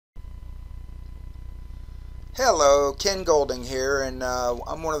Hello, Ken Golding here, and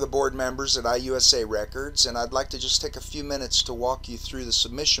I'm one of the board members at IUSA Records, and I'd like to just take a few minutes to walk you through the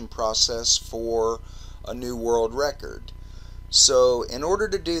submission process for a new world record. So in order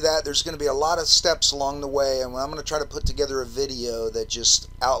to do that, there's going to be a lot of steps along the way, and I'm going to try to put together a video that just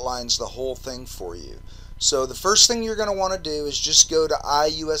outlines the whole thing for you. So the first thing you're going to want to do is just go to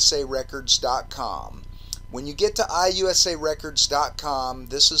IUSArecords.com. When you get to IUSArecords.com,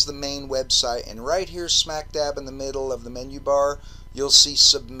 this is the main website, and right here smack dab in the middle of the menu bar, you'll see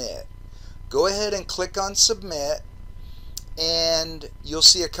Submit. Go ahead and click on Submit, and you'll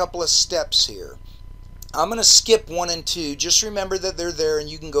see a couple of steps here. I'm going to skip 1 and 2. Just remember that they're there, and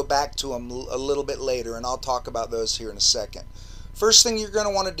you can go back to them a little bit later, and I'll talk about those here in a second. First thing you're going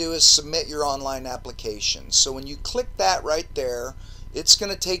to want to do is submit your online application. So when you click that right there, it's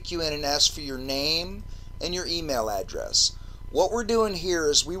going to take you in and ask for your name and your email address. What we're doing here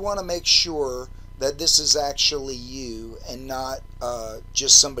is we want to make sure that this is actually you and not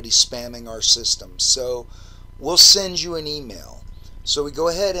just somebody spamming our system. So we'll send you an email. So we go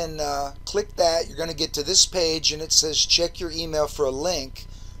ahead and click that. You're going to get to this page, and it says check your email for a link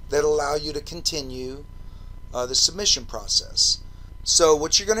that'll allow you to continue the submission process. So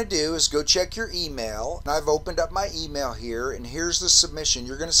what you're going to do is go check your email. I've opened up my email here, and here's the submission.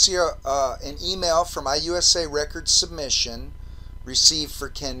 You're going to see an email from IUSA Records submission received for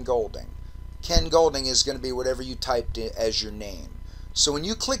Ken Golding. Ken Golding is going to be whatever you typed in as your name. So when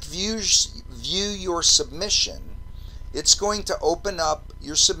you click view your submission, it's going to open up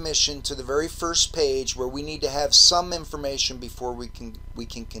your submission to the very first page where we need to have some information before we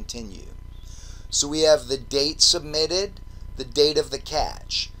can continue. So we have the date submitted, the date of the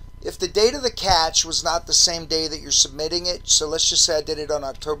catch. If the date of the catch was not the same day that you're submitting it, so let's just say I did it on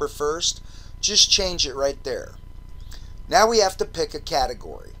October 1st, just change it right there. Now we have to pick a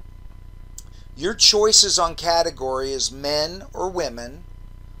category. Your choices on category is men or women,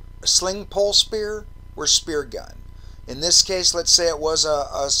 a sling pole spear, or spear gun. In this case, let's say it was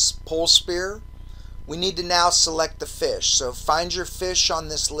a pole spear. We need to now select the fish. So find your fish on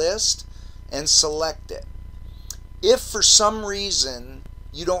this list and select it. If for some reason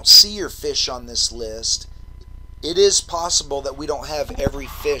you don't see your fish on this list, it is possible that we don't have every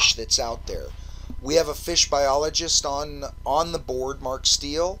fish that's out there. We have a fish biologist on the board, Mark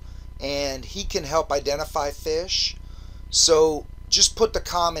Steele, and he can help identify fish. So just put the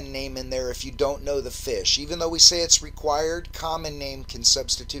common name in there if you don't know the fish. Even though we say it's required, common name can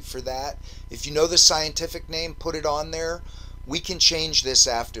substitute for that. If you know the scientific name, put it on there. We can change this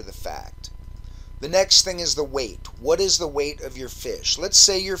after the fact. The next thing is the weight. What is the weight of your fish? Let's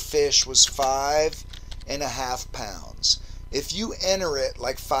say your fish was 5.5 pounds. If you enter it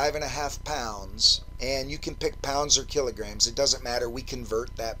like 5.5 pounds, and you can pick pounds or kilograms, it doesn't matter, we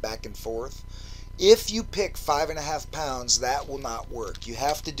convert that back and forth. If you pick 5.5 pounds, that will not work. You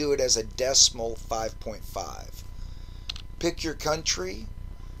have to do it as a decimal 5.5. Pick your country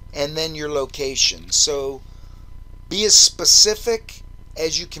and then your location. So be as specific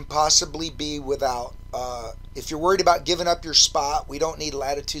as you can possibly be without, if you're worried about giving up your spot, we don't need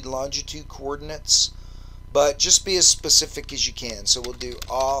latitude and longitude coordinates, but just be as specific as you can. So we'll do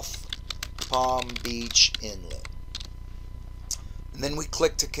off Palm Beach Inlet. And then we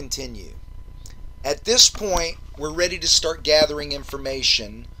click to continue. At this point, we're ready to start gathering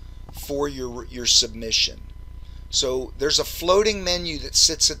information for your submission. So there's a floating menu that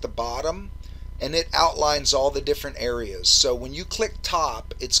sits at the bottom, and it outlines all the different areas. So when you click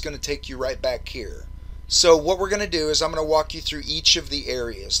top, it's going to take you right back here. So what we're going to do is I'm going to walk you through each of the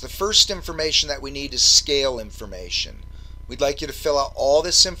areas. The first information that we need is scale information. We'd like you to fill out all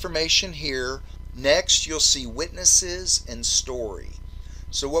this information here. Next, you'll see witnesses and story.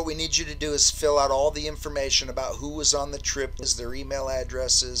 So what we need you to do is fill out all the information about who was on the trip, their email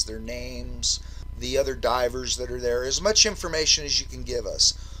addresses, their names, the other divers that are there, as much information as you can give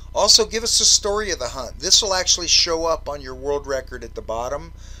us. Also, give us a story of the hunt. This will actually show up on your world record at the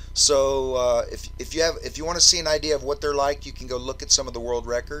bottom. So if you want to see an idea of what they're like, you can go look at some of the world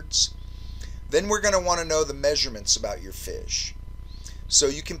records. Then we're going to want to know the measurements about your fish. So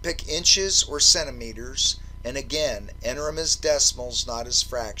you can pick inches or centimeters, and again, enter them as decimals, not as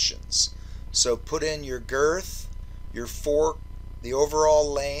fractions. So put in your girth, your fork, the overall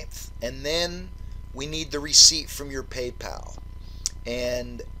length, and then we need the receipt from your PayPal.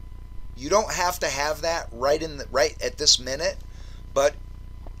 And you don't have to have that right at this minute, but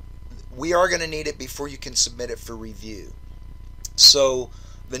we are going to need it before you can submit it for review. So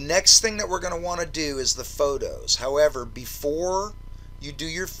the next thing that we're going to want to do is the photos. However, before you do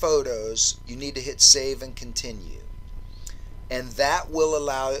your photos, you need to hit save and continue. And that will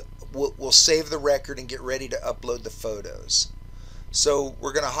allow we'll save the record and get ready to upload the photos. So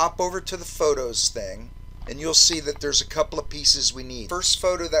we're going to hop over to the photos thing, and you'll see that there's a couple of pieces we need. First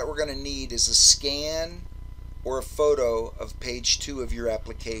photo that we're going to need is a scan or a photo of page 2 of your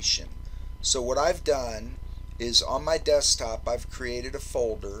application. So what I've done is on my desktop I've created a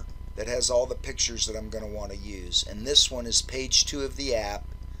folder that has all the pictures that I'm going to want to use, and this one is page 2 of the app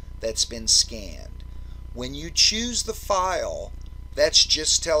that's been scanned. When you choose the file, that's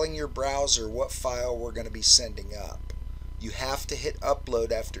just telling your browser what file we're going to be sending up. You have to hit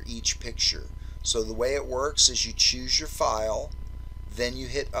upload after each picture. So the way it works is you choose your file, then you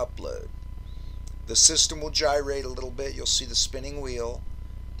hit upload. The system will gyrate a little bit, you'll see the spinning wheel,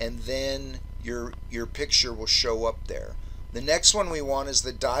 and then your picture will show up there. The next one we want is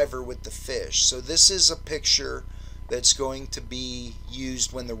the diver with the fish. So this is a picture that's going to be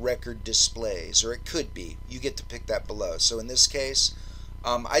used when the record displays, or it could be. You get to pick that below. So in this case,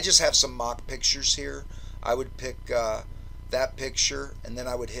 I just have some mock pictures here. I would pick that picture, and then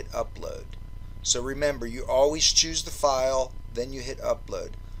I would hit upload. So remember, you always choose the file, then you hit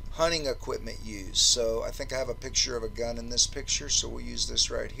upload. Hunting equipment used. So I think I have a picture of a gun in this picture, so we'll use this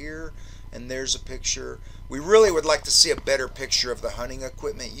right here. And there's a picture. We really would like to see a better picture of the hunting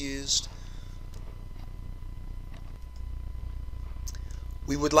equipment used.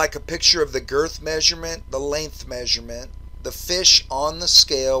 We would like a picture of the girth measurement, the length measurement, the fish on the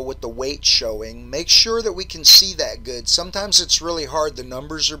scale with the weight showing. Make sure that we can see that good. Sometimes it's really hard. The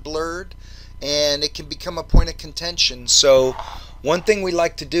numbers are blurred, and it can become a point of contention. So one thing we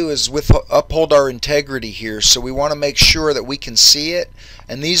like to do is uphold our integrity here. So we want to make sure that we can see it,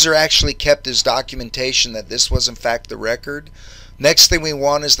 and these are actually kept as documentation that this was in fact the record. Next thing we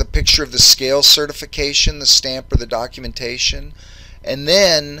want is the picture of the scale certification, the stamp or the documentation, and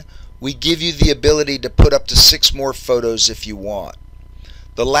then we give you the ability to put up to 6 more photos if you want.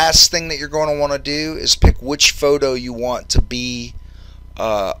 The last thing that you're going to want to do is pick which photo you want to be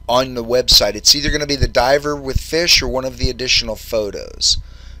on the website. It's either going to be the diver with fish or one of the additional photos.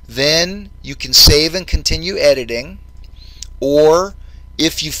 Then you can save and continue editing, or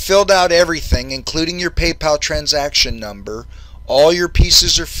if you filled out everything including your PayPal transaction number, all your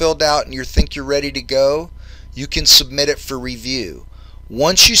pieces are filled out and you think you're ready to go, you can submit it for review.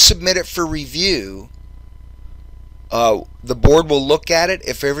 Once you submit it for review, the board will look at it.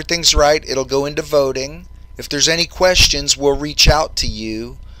 If everything's right, it'll go into voting. If there's any questions, we'll reach out to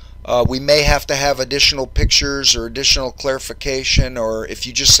you. We may have to have additional pictures or additional clarification, or if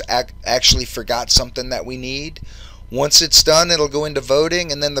you just actually forgot something that we need. Once it's done, it'll go into voting,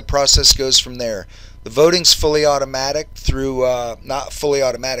 and then the process goes from there. The voting's fully automatic through, not fully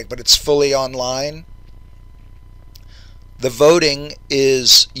automatic, but it's fully online. The voting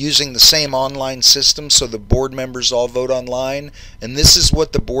is using the same online system, so the board members all vote online, and this is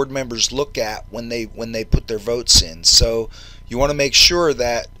what the board members look at when they put their votes in. So you want to make sure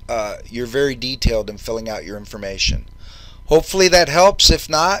that you're very detailed in filling out your information. Hopefully that helps. If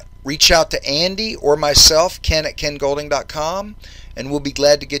not, reach out to Andy or myself, Ken at kengolding.com, and we'll be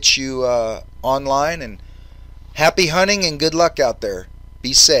glad to get you online. And happy hunting and good luck out there.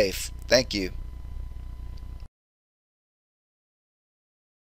 Be safe. Thank you.